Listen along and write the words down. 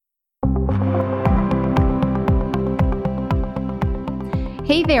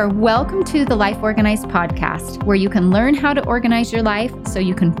Hey there, welcome to the Life Organized podcast, where you can learn how to organize your life so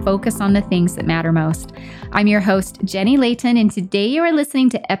you can focus on the things that matter most. I'm your host, Jenny Layton, and today you are listening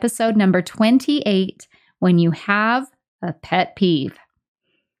to episode number 28, When You Have a Pet Peeve.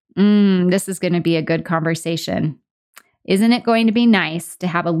 This is going to be a good conversation. Isn't it going to be nice to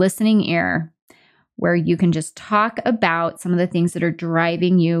have a listening ear where you can just talk about some of the things that are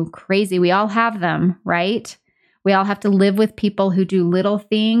driving you crazy? We all have them, right? We all have to live with people who do little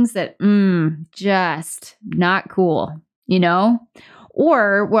things that, just not cool,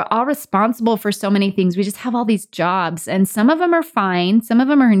 Or we're all responsible for so many things. We just have all these jobs, and some of them are fine, some of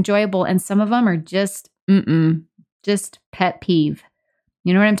them are enjoyable, and some of them are just pet peeve.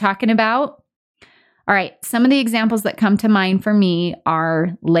 You know what I'm talking about? All right, some of the examples that come to mind for me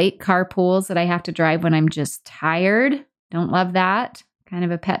are late carpools that I have to drive when I'm just tired. Don't love that. Kind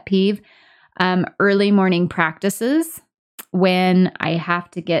of a pet peeve. Early morning practices when I have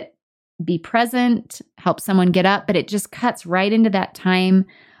to be present, help someone get up, but it just cuts right into that time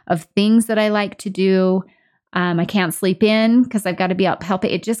of things that I like to do. I can't sleep in because I've got to be up helping.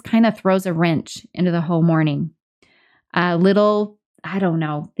 It just kind of throws a wrench into the whole morning. Things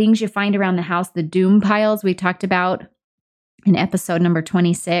you find around the house, the doom piles we talked about in episode number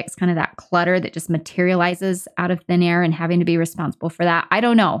 26, kind of that clutter that just materializes out of thin air and having to be responsible for that. I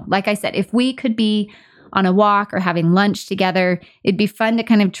don't know. Like I said, if we could be on a walk or having lunch together, it'd be fun to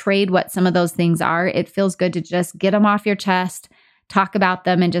kind of trade what some of those things are. It feels good to just get them off your chest, talk about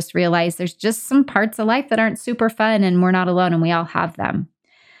them, and just realize there's just some parts of life that aren't super fun, and we're not alone, and we all have them.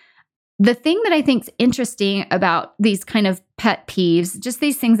 The thing that I think is interesting about these kind of pet peeves, just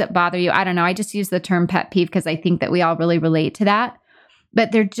these things that bother you, I don't know, I just use the term pet peeve because I think that we all really relate to that,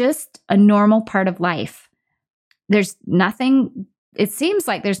 but they're just a normal part of life. There's nothing, it seems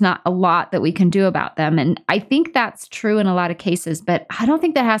like there's not a lot that we can do about them. And I think that's true in a lot of cases, but I don't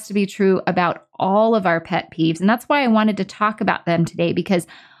think that has to be true about all of our pet peeves. And that's why I wanted to talk about them today, because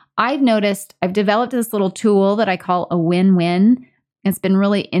I've developed this little tool that I call a win-win. It's been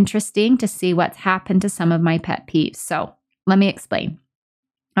really interesting to see what's happened to some of my pet peeves. So let me explain.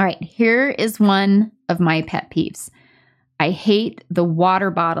 All right, here is one of my pet peeves. I hate the water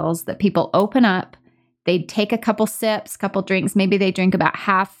bottles that people open up. They take a couple sips, couple drinks. Maybe they drink about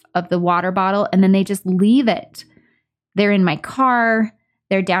half of the water bottle and then they just leave it. They're in my car.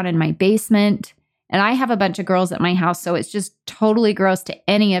 They're down in my basement. And I have a bunch of girls at my house, so it's just totally gross to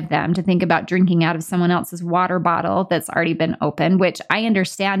any of them to think about drinking out of someone else's water bottle that's already been opened, which I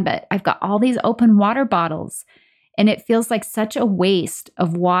understand, but I've got all these open water bottles, and it feels like such a waste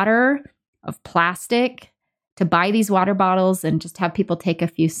of water, of plastic, to buy these water bottles and just have people take a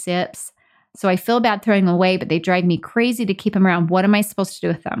few sips. So I feel bad throwing them away, but they drive me crazy to keep them around. What am I supposed to do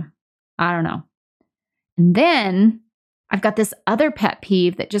with them? I don't know. And then I've got this other pet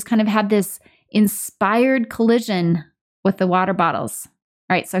peeve that just kind of had this inspired collision with the water bottles.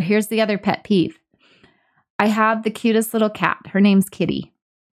 All right, so here's the other pet peeve. I have the cutest little cat. Her name's Kitty.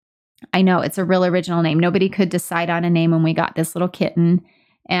 I know, it's a real original name. Nobody could decide on a name when we got this little kitten.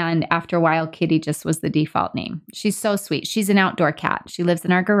 And after a while, Kitty just was the default name. She's so sweet. She's an outdoor cat. She lives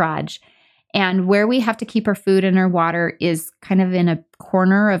in our garage. And where we have to keep her food and her water is kind of in a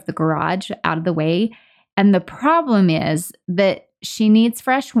corner of the garage out of the way. And the problem is that she needs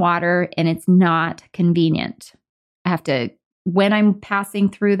fresh water and it's not convenient. I have to, when I'm passing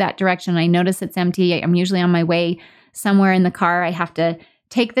through that direction, I notice it's empty. I'm usually on my way somewhere in the car. I have to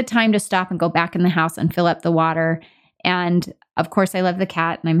take the time to stop and go back in the house and fill up the water. And of course, I love the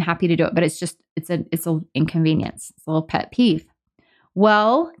cat and I'm happy to do it, but it's an inconvenience. It's a little pet peeve.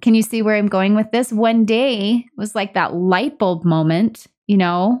 Well, can you see where I'm going with this? One day was like that light bulb moment,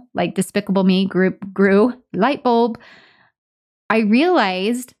 like Despicable Me grew light bulb. I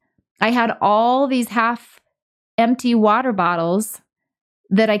realized I had all these half empty water bottles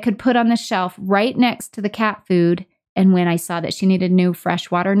that I could put on the shelf right next to the cat food. And when I saw that she needed new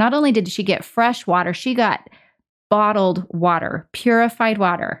fresh water, not only did she get fresh water, she got bottled water, purified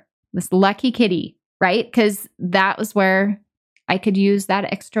water. This lucky kitty, right? Because that was where I could use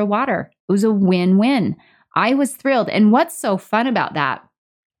that extra water. It was a win-win. I was thrilled. And what's so fun about that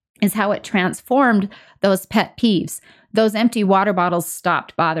is how it transformed those pet peeves. Those empty water bottles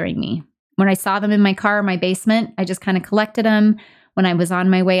stopped bothering me. When I saw them in my car or my basement, I just kind of collected them. When I was on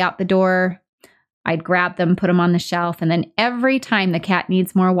my way out the door, I'd grab them, put them on the shelf. And then every time the cat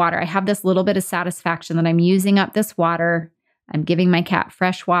needs more water, I have this little bit of satisfaction that I'm using up this water. I'm giving my cat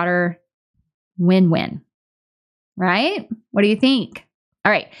fresh water. Win-win. Right? What do you think?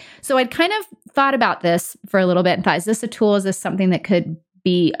 All right. So I'd kind of thought about this for a little bit and thought, is this a tool? Is this something that could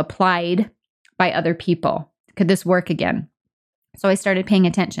be applied by other people? Could this work again? So I started paying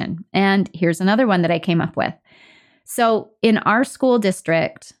attention. And here's another one that I came up with. So in our school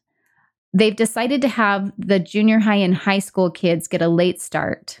district, they've decided to have the junior high and high school kids get a late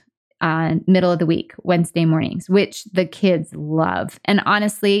start middle of the week, Wednesday mornings, which the kids love. And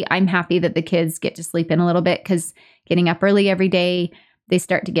honestly, I'm happy that the kids get to sleep in a little bit because getting up early every day, they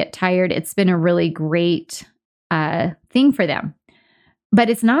start to get tired. It's been a really great thing for them. But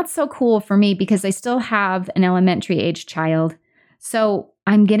it's not so cool for me because I still have an elementary age child. So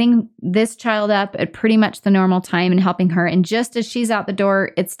I'm getting this child up at pretty much the normal time and helping her. And just as she's out the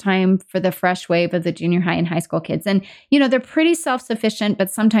door, it's time for the fresh wave of the junior high and high school kids. And, they're pretty self-sufficient,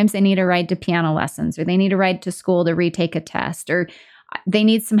 but sometimes they need a ride to piano lessons, or they need a ride to school to retake a test, or they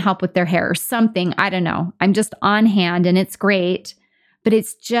need some help with their hair or something. I don't know. I'm just on hand and it's great. But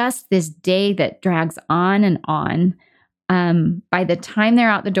it's just this day that drags on and on. By the time they're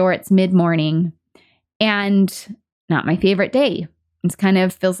out the door, it's mid-morning and not my favorite day. It kind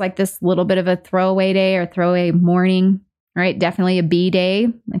of feels like this little bit of a throwaway day or throwaway morning, right? Definitely a B day.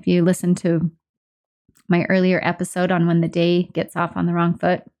 If you listen to my earlier episode on when the day gets off on the wrong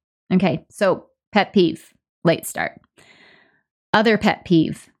foot. Okay, so pet peeve, late start. Other pet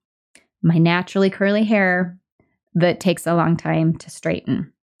peeve, my naturally curly hair that takes a long time to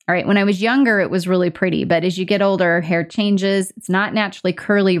straighten. All right, when I was younger, it was really pretty, but as you get older, hair changes. It's not naturally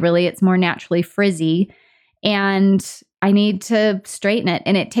curly, really. It's more naturally frizzy. And I need to straighten it,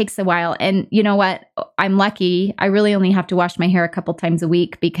 and it takes a while. And you know what? I'm lucky. I really only have to wash my hair a couple times a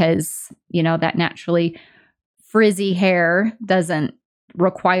week because, that naturally frizzy hair doesn't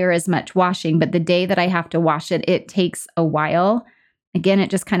require as much washing. But the day that I have to wash it, it takes a while. Again, it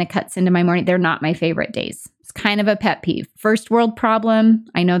just kind of cuts into my morning. They're not my favorite days. It's kind of a pet peeve. First world problem.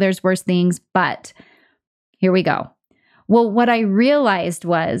 I know there's worse things, but here we go. Well, what I realized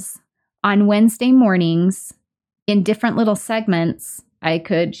was on Wednesday mornings, in different little segments, I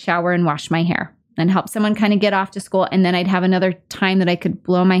could shower and wash my hair and help someone kind of get off to school. And then I'd have another time that I could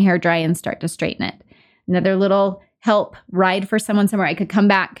blow my hair dry and start to straighten it. Another little help ride for someone somewhere. I could come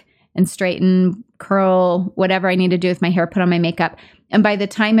back and straighten, curl, whatever I need to do with my hair, put on my makeup. And by the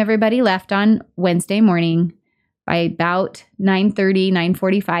time everybody left on Wednesday morning, by about 9:30,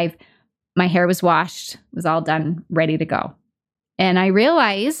 9:45, my hair was washed, was all done, ready to go. And I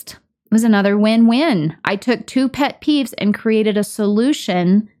realized it was another win-win. I took two pet peeves and created a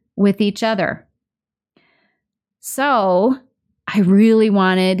solution with each other. So I really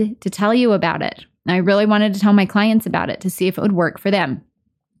wanted to tell you about it. I really wanted to tell my clients about it to see if it would work for them.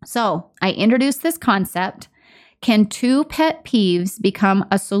 So I introduced this concept. Can two pet peeves become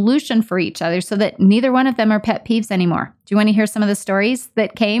a solution for each other so that neither one of them are pet peeves anymore? Do you want to hear some of the stories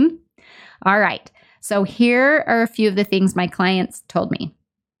that came? All right. So here are a few of the things my clients told me.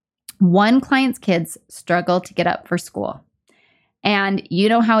 One client's kids struggle to get up for school. And you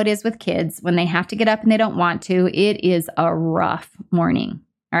know how it is with kids when they have to get up and they don't want to. It is a rough morning.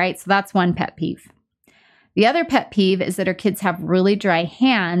 All right. So that's one pet peeve. The other pet peeve is that our kids have really dry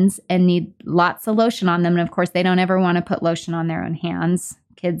hands and need lots of lotion on them. And of course, they don't ever want to put lotion on their own hands.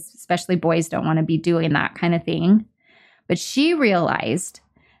 Kids, especially boys, don't want to be doing that kind of thing. But she realized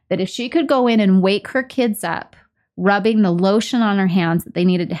that if she could go in and wake her kids up, rubbing the lotion on her hands that they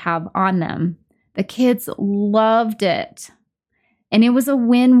needed to have on them, the kids loved it. And it was a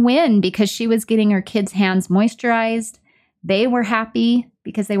win-win because she was getting her kids' hands moisturized. They were happy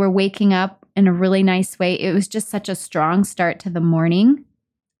because they were waking up in a really nice way. It was just such a strong start to the morning.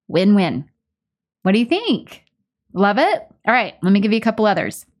 Win-win. What do you think? Love it? All right, let me give you a couple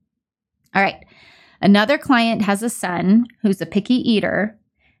others. All right. Another client has a son who's a picky eater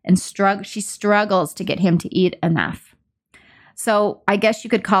and she struggles to get him to eat enough. So I guess you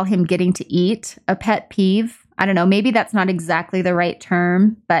could call him getting to eat a pet peeve. I don't know, maybe that's not exactly the right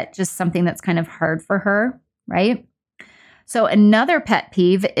term, but just something that's kind of hard for her, right? So another pet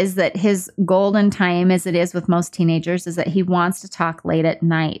peeve is that his golden time, as it is with most teenagers, is that he wants to talk late at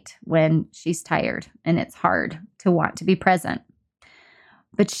night when she's tired and it's hard to want to be present.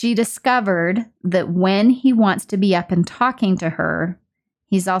 But she discovered that when he wants to be up and talking to her,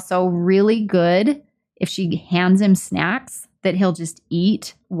 he's also really good if she hands him snacks that he'll just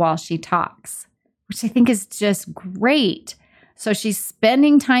eat while she talks, which I think is just great. So she's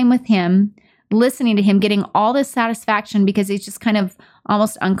spending time with him, listening to him, getting all this satisfaction because he's just kind of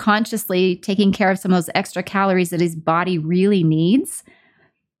almost unconsciously taking care of some of those extra calories that his body really needs.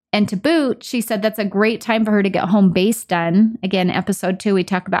 And to boot, she said that's a great time for her to get home base done. Again, episode 2, we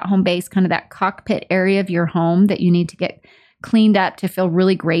talk about home base, kind of that cockpit area of your home that you need to get cleaned up to feel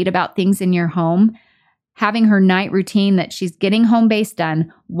really great about things in your home. having her night routine that she's getting home base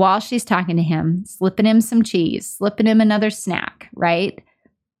done while she's talking to him, slipping him some cheese, slipping him another snack, right?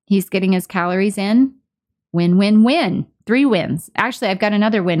 He's getting his calories in. Win, win, win. 3 wins. Actually, I've got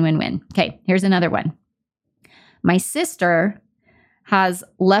another win, win, win. Okay, here's another one. My sister has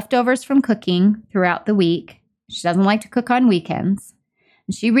leftovers from cooking throughout the week. She doesn't like to cook on weekends.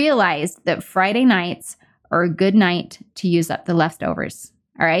 And she realized that Friday nights are a good night to use up the leftovers.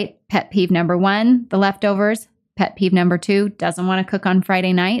 All right, pet peeve number 1, the leftovers. Pet peeve number 2, doesn't want to cook on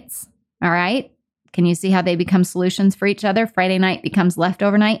Friday nights. All right, can you see how they become solutions for each other? Friday night becomes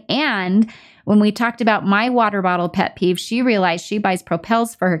leftover night. And when we talked about my water bottle pet peeve, she realized she buys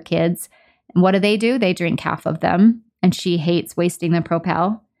Propels for her kids. And what do? They drink half of them. And she hates wasting the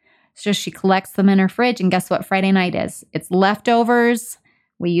Propel. So she collects them in her fridge. And guess what Friday night is? It's leftovers.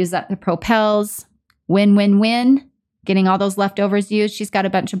 We use up the Propels. Win, win, win. Getting all those leftovers used. She's got a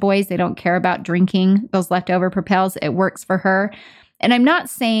bunch of boys. They don't care about drinking those leftover Propels. It works for her. And I'm not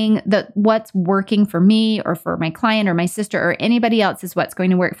saying that what's working for me or for my client or my sister or anybody else is what's going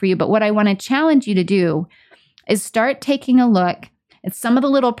to work for you. But what I want to challenge you to do is start taking a look at some of the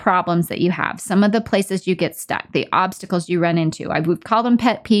little problems that you have, some of the places you get stuck, the obstacles you run into. We've called them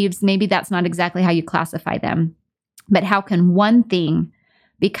pet peeves. Maybe that's not exactly how you classify them. But how can one thing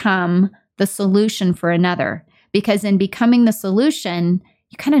become the solution for another? Because in becoming the solution,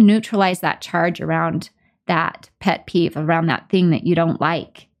 you kind of neutralize that charge around that pet peeve, around that thing that you don't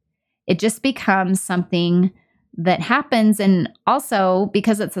like. It just becomes something that happens. And also,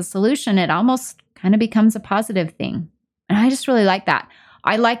 because it's a solution, it almost kind of becomes a positive thing. And I just really like that.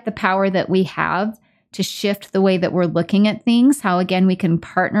 I like the power that we have to shift the way that we're looking at things, how, again, we can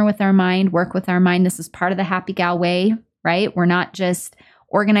partner with our mind, work with our mind. This is part of the Happy Gal way, right? We're not just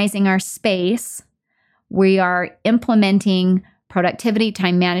organizing our space. We are implementing productivity,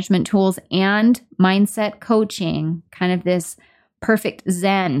 time management tools, and mindset coaching, kind of this perfect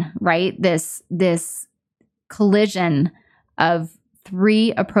Zen, right? This collision of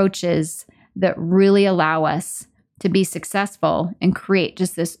 3 approaches that really allow us to be successful and create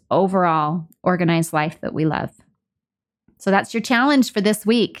just this overall organized life that we love. So that's your challenge for this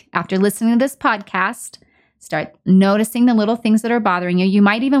week. After listening to this podcast, start noticing the little things that are bothering you. You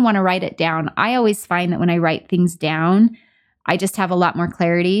might even want to write it down. I always find that when I write things down, I just have a lot more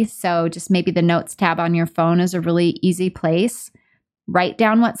clarity. So just maybe the notes tab on your phone is a really easy place. Write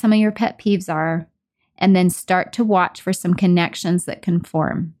down what some of your pet peeves are, and then start to watch for some connections that can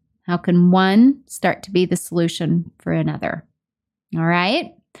form. How can one start to be the solution for another? All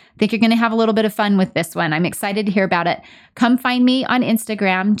right. I think you're going to have a little bit of fun with this one. I'm excited to hear about it. Come find me on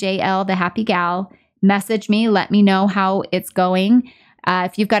Instagram, JL the Happy Gal. Message me. Let me know how it's going.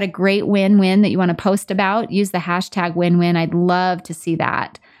 If you've got a great win-win that you want to post about, use the hashtag win-win. I'd love to see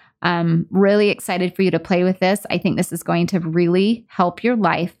that. I'm really excited for you to play with this. I think this is going to really help your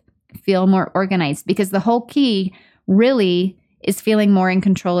life feel more organized, because the whole key really is feeling more in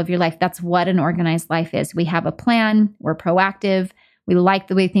control of your life. That's what an organized life is. We have a plan. We're proactive. We like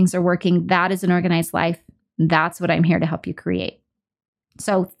the way things are working. That is an organized life. That's what I'm here to help you create.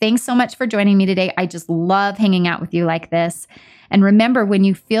 So thanks so much for joining me today. I just love hanging out with you like this. And remember, when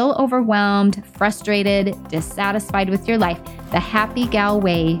you feel overwhelmed, frustrated, dissatisfied with your life, the Happy Gal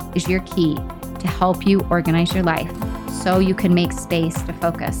way is your key to help you organize your life so you can make space to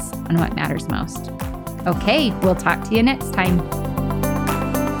focus on what matters most. Okay, we'll talk to you next time.